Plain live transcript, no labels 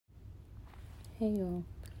Hey y'all,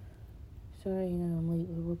 sorry that I'm late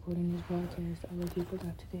with recording this podcast. I low-key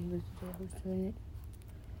forgot today was the day I was doing it.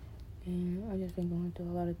 And I just been going through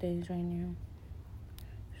a lot of things right now.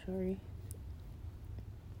 Sorry.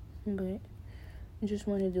 But I just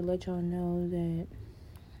wanted to let y'all know that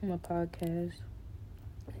my podcast,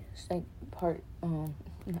 it's like but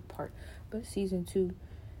season 2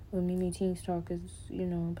 with Mimi Teens Talk is,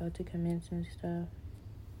 about to commence and stuff.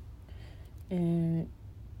 And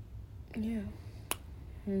yeah.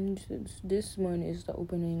 And this one is the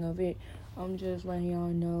opening of it. I'm just letting y'all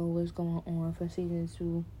know what's going on for season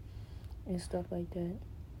 2 and stuff like that.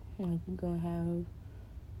 Like, we're gonna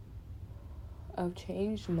I've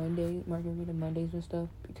changed Margarita Mondays and stuff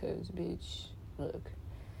because, bitch, look.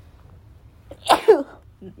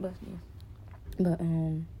 Bless me. But,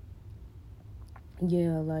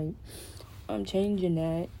 yeah, like, I'm changing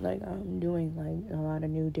that. Like, I'm doing, like, a lot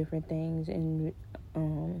of new different things, and,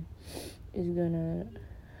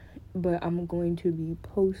 but I'm going to be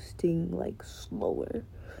posting, like, slower.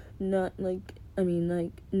 Not every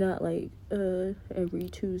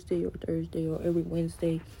Tuesday or Thursday or every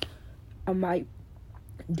Wednesday. I might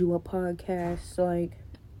do a podcast, like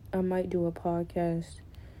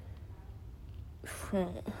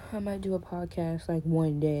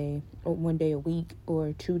one day a week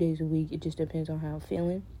or 2 days a week. It just depends on how I'm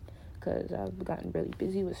feeling, because I've gotten really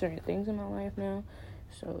busy with certain things in my life now.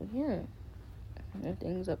 So yeah,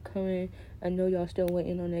 things upcoming. I know y'all still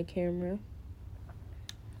waiting on that camera,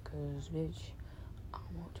 because bitch, I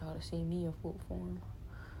want y'all to see me in full form.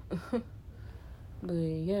 But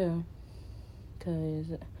yeah, because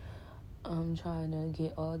I'm trying to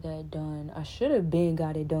get all that done. I should have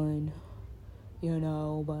got it done,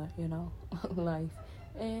 but life.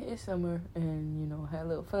 And it's summer, and had a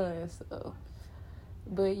little fun, so.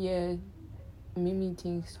 But yeah, Mimi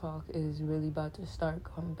Teens Talk is really about to start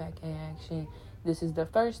coming back in action. This is the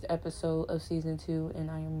first episode of season 2, and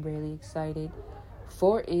I am really excited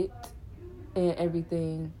for it and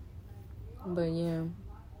everything. But yeah,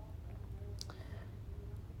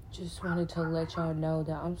 just wanted to let y'all know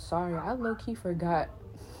that I'm sorry. I low-key forgot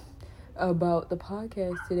about the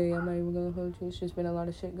podcast today. I'm not even gonna hold you. It's just been a lot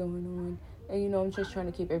of shit going on. And I'm just trying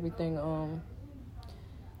to keep everything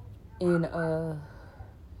in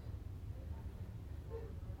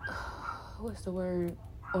what's the word?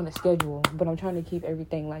 On a schedule. But I'm trying to keep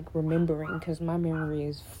everything like remembering, because my memory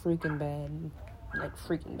is freaking bad. Like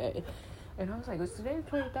freaking bad. And I was like, it's today the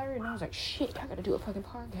 23rd, and I was like, shit, I gotta do a fucking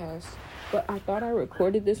podcast. But I thought I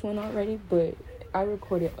recorded this one already, but I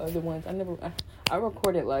recorded other ones. I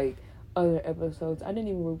recorded like other episodes. I didn't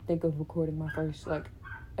even think of recording my first like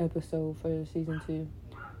episode for season 2.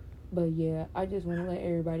 But yeah, I just want to let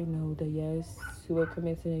everybody know that yes, we're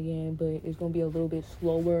commencing again, but it's gonna be a little bit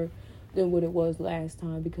slower than what it was last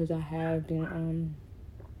time, because I have been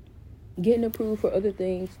getting approved for other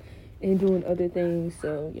things and doing other things.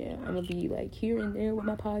 So yeah, I'm gonna be like here and there with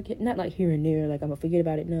my podcast. Not like here and there, like I'm gonna forget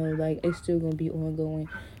about it. No, like it's still gonna be ongoing,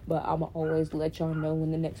 but I'm gonna always let y'all know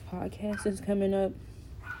when the next podcast is coming up.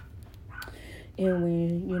 And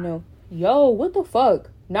when yo, what the fuck,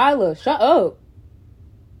 Nyla, shut up.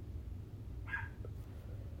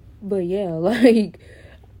 But yeah, like,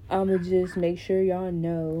 I'ma just make sure y'all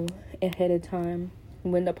know ahead of time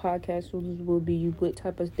when the podcast will be, what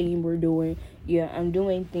type of theme we're doing. Yeah, I'm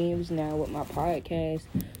doing themes now with my podcast,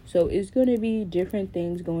 so it's gonna be different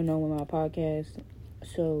things going on with my podcast.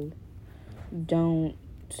 So don't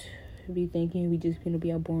be thinking we just gonna be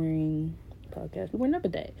a boring podcast. We're not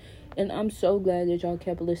with that. And I'm so glad that y'all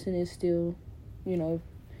kept listening still,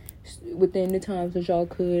 within the times that y'all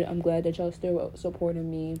could. I'm glad that y'all still supporting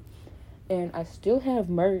me. And I still have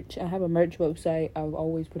merch. I have a merch website. I've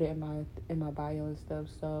always put it in my bio and stuff.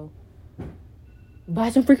 So buy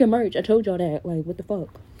some freaking merch. I told y'all that. Like, what the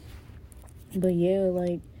fuck? But yeah,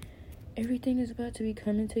 like, everything is about to be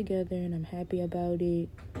coming together, and I'm happy about it.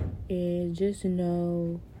 And just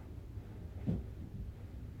know,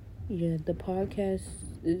 yeah, the podcast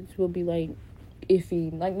will be like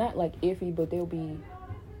iffy. Like, not like iffy, but they'll be.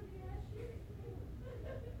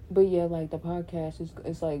 But yeah, like, the podcast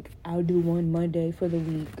is like, I'll do one Monday for the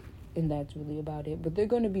week, and that's really about it. But they're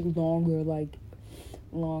going to be longer,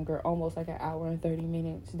 almost like an hour and 30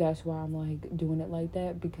 minutes. That's why I'm, like, doing it like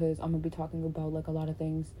that, because I'm going to be talking about, like, a lot of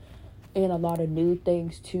things, and a lot of new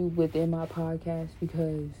things, too, within my podcast,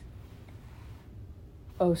 because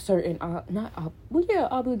of certain,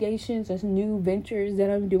 obligations, as new ventures that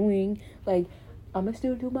I'm doing. Like, I'm gonna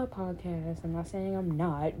still do my podcast. I'm not saying I'm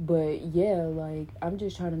not, but yeah, like, I'm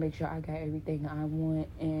just trying to make sure I got everything I want,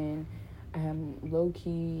 and I am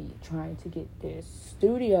low-key trying to get this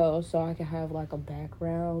studio so I can have, like, a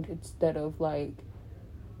background instead of, like,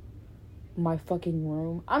 my fucking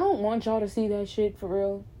room. I don't want y'all to see that shit, for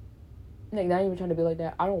real. Like, not even trying to be like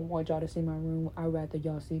that. I don't want y'all to see my room. I'd rather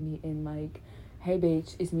y'all see me in, like, hey,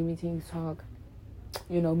 bitch, it's Mimi Teens Talk.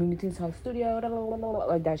 You know, Mimi Teens Talk Studio,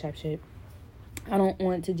 like that type shit. I don't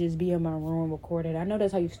want to just be in my room recorded. I know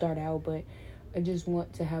that's how you start out, but I just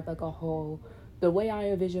want to have, like, a whole... The way I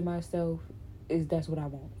envision myself is that's what I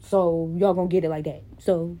want. So, y'all gonna get it like that.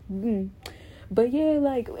 So, But, yeah,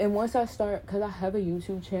 like, and once I start... Because I have a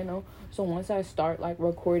YouTube channel. So, once I start, like,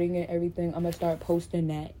 recording and everything, I'm gonna start posting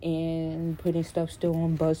that and putting stuff still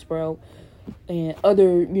on Buzzsprout and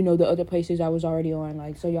other, you know, the other places I was already on,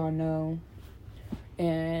 like, so y'all know.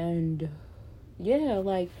 And, yeah,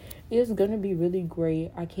 like... It's gonna be really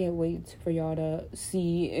great. I can't wait for y'all to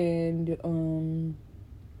see and,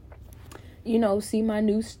 you know, see my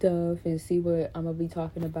new stuff and see what I'm gonna be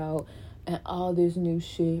talking about and all this new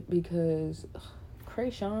shit because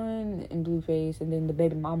Krayshawn and Blueface and then the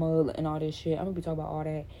baby mama and all this shit. I'm gonna be talking about all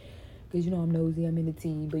that because, you know, I'm nosy, I'm in the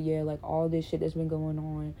tea. But yeah, like all this shit that's been going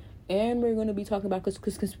on. And we're gonna be talking about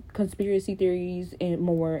conspiracy theories and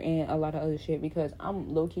more and a lot of other shit because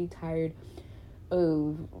I'm low-key tired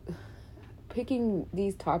of picking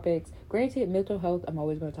these topics. Granted, mental health, I'm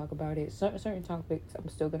always going to talk about it. Certain topics I'm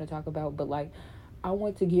still going to talk about, but like I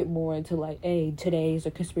want to get more into like, hey, today's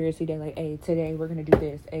a conspiracy day, like, hey, today we're going to do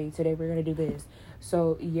this, hey, today we're going to do this.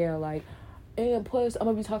 So yeah, like, and plus I'm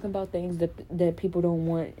going to be talking about things that people don't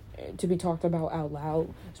want to be talked about out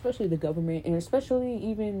loud, especially the government and especially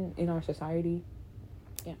even in our society.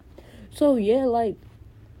 Yeah. So yeah, like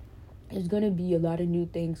there's going to be a lot of new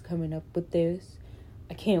things coming up with this.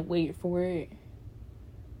 I can't wait for it.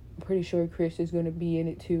 I'm pretty sure Chris is going to be in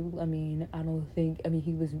it too. I mean,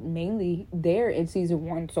 he was mainly there in season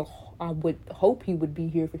 1, so I would hope he would be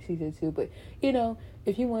here for season 2. But, you know,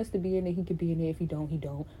 if he wants to be in it, he could be in it. If he don't, he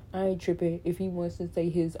don't. I ain't tripping. If he wants to say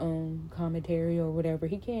his commentary or whatever,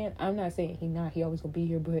 he can. I'm not saying he always going to be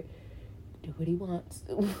here, but do what he wants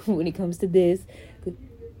when it comes to this.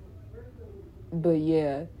 But,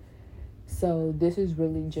 yeah. So, this is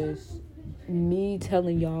really just me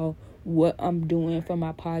telling y'all what I'm doing for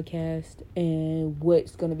my podcast and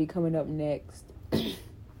what's gonna be coming up next.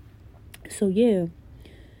 So yeah,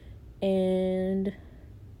 and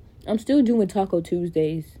I'm still doing Taco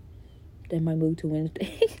Tuesdays. That might move to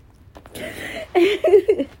Wednesday.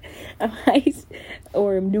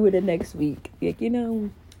 Or I'm doing it next week. Like, you know,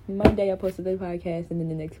 Monday I posted the podcast and then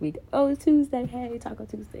the next week, oh, it's Tuesday, hey, Taco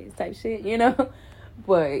Tuesdays type shit, you know.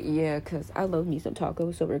 But, yeah, because I love me some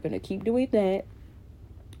tacos, so we're going to keep doing that.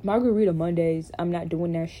 Margarita Mondays, I'm not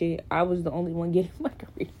doing that shit. I was the only one getting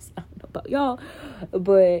margaritas. I don't know about y'all.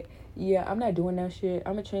 But, yeah, I'm not doing that shit.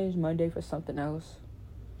 I'm going to change Monday for something else.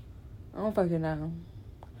 I don't fucking know.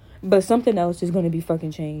 But something else is going to be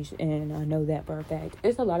fucking changed, and I know that for a fact.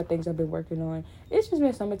 It's a lot of things I've been working on. It's just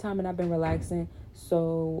been summertime, and I've been relaxing,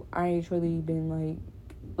 so I ain't really been,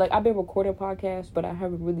 like, I've been recording podcasts, but I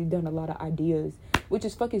haven't really done a lot of ideas, which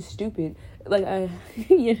is fucking stupid. Like,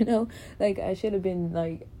 you know, like, I should have been,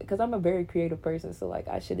 like, because I'm a very creative person, so, like,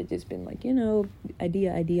 I should have just been, like, you know,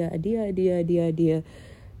 idea.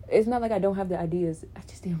 It's not like I don't have the ideas. I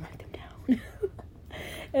just didn't write them down.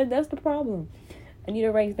 And that's the problem. I need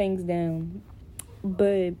to write things down.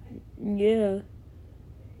 But, yeah.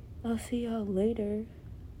 I'll see y'all later.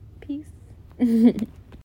 Peace.